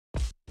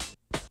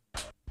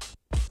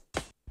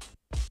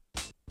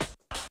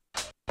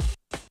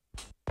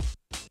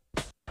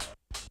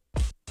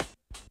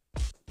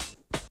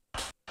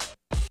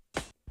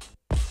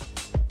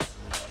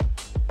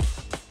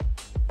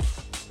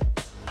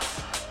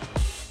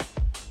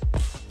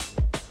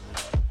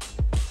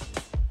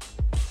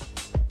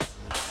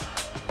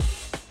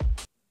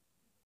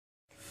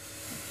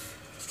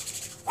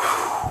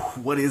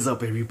What is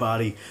up,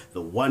 everybody?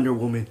 The Wonder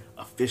Woman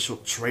official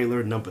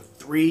trailer number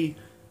 3,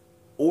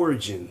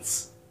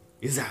 Origins,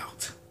 is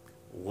out.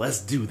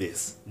 Let's do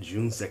this.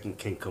 June 2nd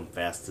can't come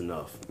fast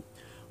enough.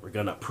 We're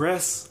gonna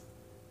press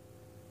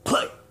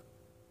play.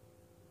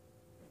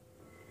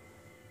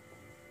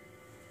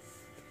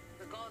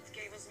 The gods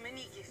gave us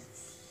many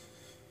gifts.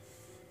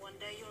 One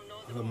day you'll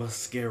know The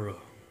mascara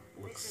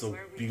looks so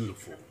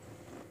beautiful.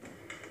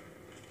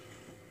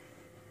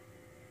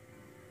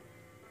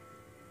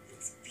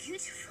 It's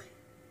beautiful.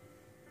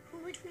 Who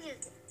would wield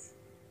it?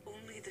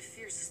 Only the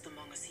fiercest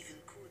among us even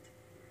could.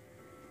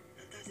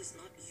 And that is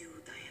not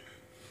you, Diana.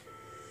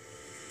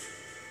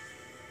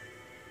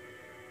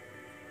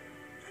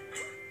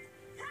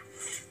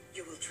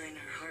 You will train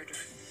her harder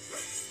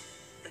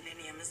than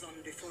any Amazon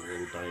before her.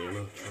 Little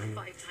Diana training.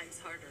 5 times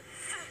harder.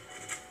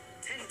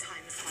 10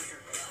 times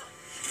harder.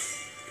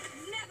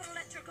 Never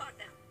let your guard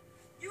down.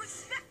 You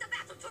expect the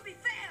battle to be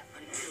fair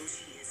until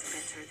she is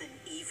better than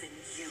even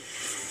you.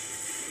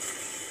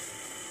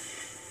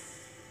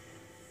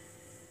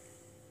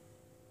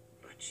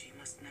 But she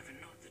must never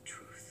know the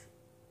truth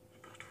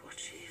about what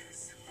she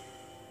is.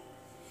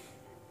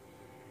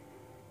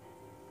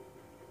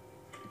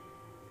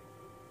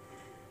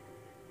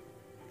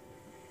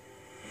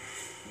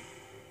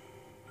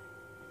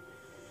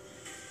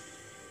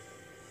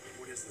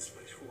 What is this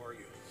place? Who are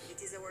you?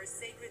 It is our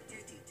sacred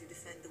duty to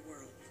defend the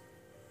world.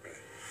 Right.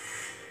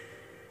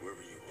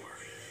 Whoever you are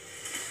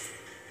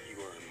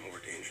in more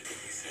danger than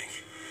you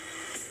think.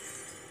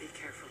 Be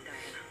careful,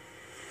 Diana.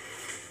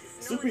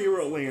 If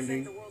Superhero one else will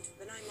landing. defend the world,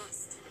 then I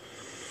must.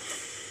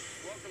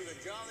 Welcome to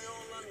jolly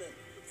old London.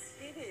 It's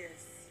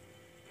hideous.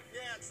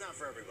 Yeah, it's not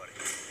for everybody.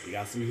 You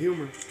got some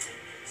humor.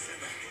 Sit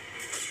back.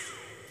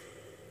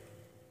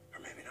 Or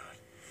maybe not.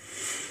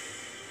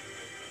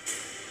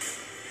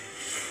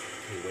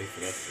 Can't wait for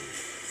that scene.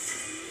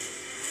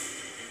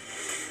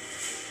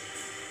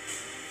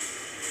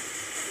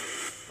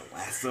 The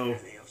lasso.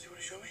 Anything else you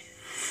want to show me?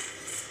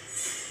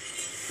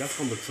 That's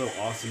gonna look so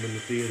awesome in the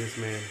theaters,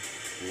 man.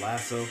 The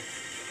lasso.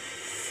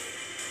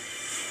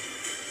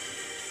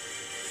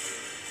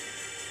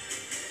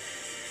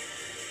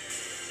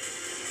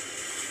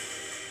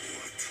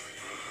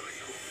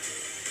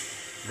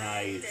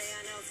 Nice.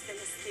 Diana of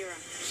Themyscira.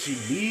 She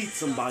needs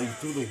somebody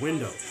through the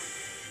window.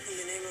 In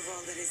the name of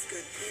all that is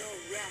good, your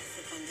wrath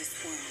upon this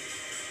world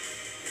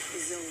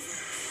is over.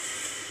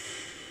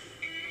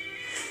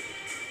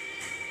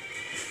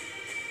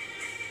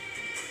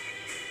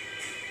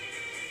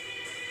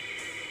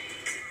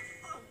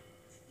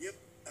 Yep,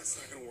 that's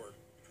not gonna work.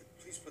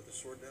 Please put the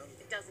sword down.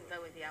 It doesn't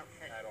go with the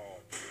outfit. At all.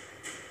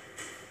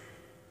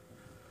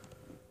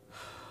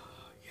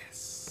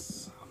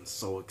 Yes, I'm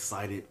so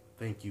excited.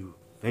 Thank you,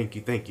 thank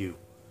you, thank you.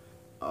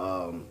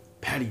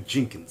 Patty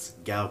Jenkins,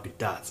 Gal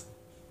Gadot.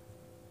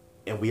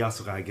 And we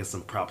also gotta get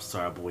some props to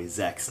our boy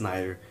Zack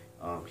Snyder.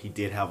 He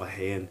did have a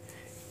hand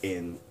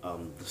in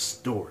the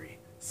story.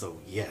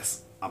 So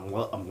yes, I'm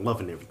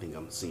loving everything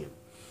I'm seeing.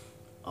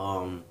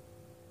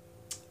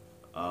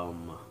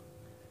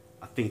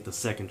 I think the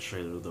second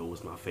trailer though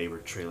was my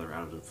favorite trailer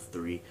out of the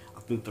 3. I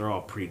think they're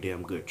all pretty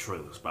damn good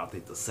trailers, but I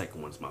think the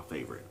second one's my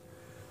favorite.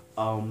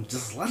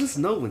 Just let us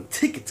know when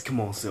tickets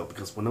come on sale,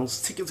 because when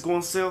those tickets go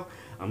on sale,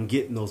 I'm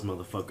getting those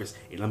motherfuckers,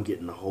 and I'm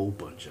getting a whole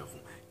bunch of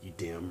them. You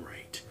damn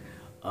right.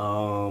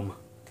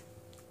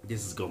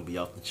 This is gonna be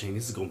off the chain.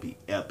 This is gonna be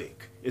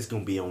epic. It's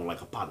gonna be on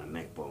like a pot of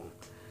neck bone.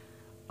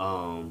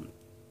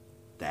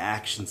 The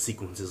action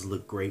sequences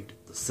look great.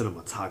 The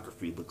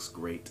cinematography looks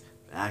great.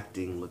 The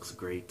acting looks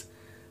great.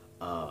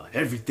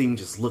 Everything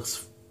just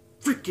looks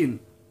freaking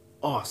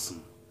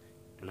awesome,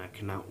 and I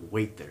cannot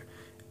wait there.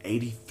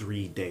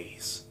 83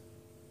 days.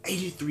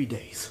 83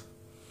 days.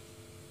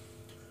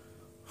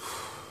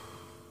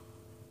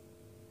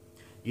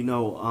 You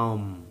know,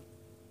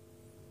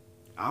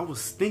 I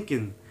was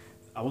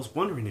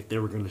wondering if they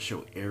were going to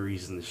show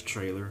Ares in this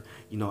trailer.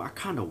 You know, I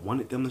kind of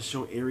wanted them to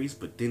show Ares,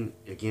 but then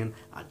again,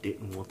 I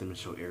didn't want them to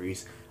show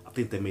Ares. I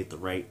think they made the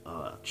right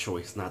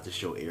choice not to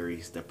show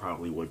Ares. That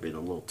probably would have been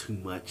a little too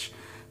much.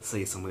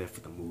 Say some of that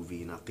for the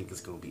movie, and I think it's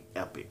going to be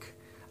epic.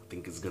 I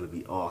think it's going to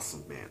be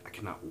awesome, man. I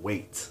cannot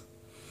wait.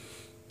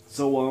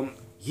 So,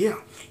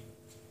 yeah.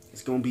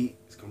 It's gonna be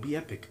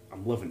epic.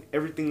 I'm loving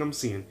everything I'm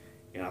seeing,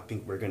 and I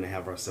think we're gonna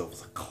have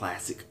ourselves a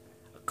classic,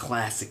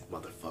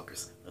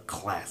 motherfuckers, a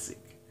classic.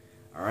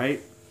 All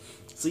right.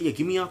 So yeah,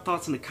 give me your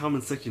thoughts in the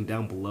comment section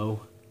down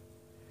below,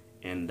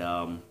 and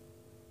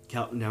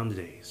counting down the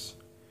days.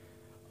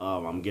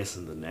 I'm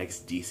guessing the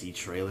next DC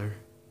trailer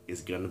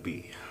is gonna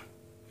be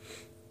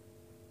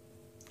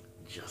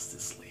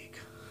Justice League.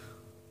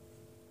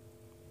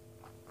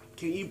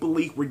 Can you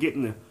believe we're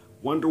getting a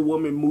Wonder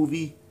Woman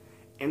movie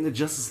and the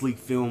Justice League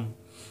film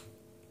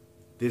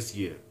this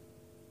year?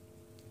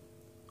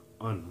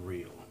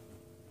 Unreal.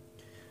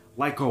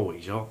 Like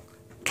always, y'all.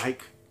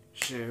 Like,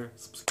 share,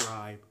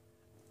 subscribe.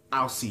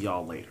 I'll see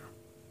y'all later.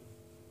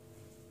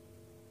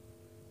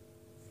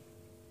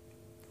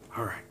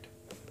 Alright.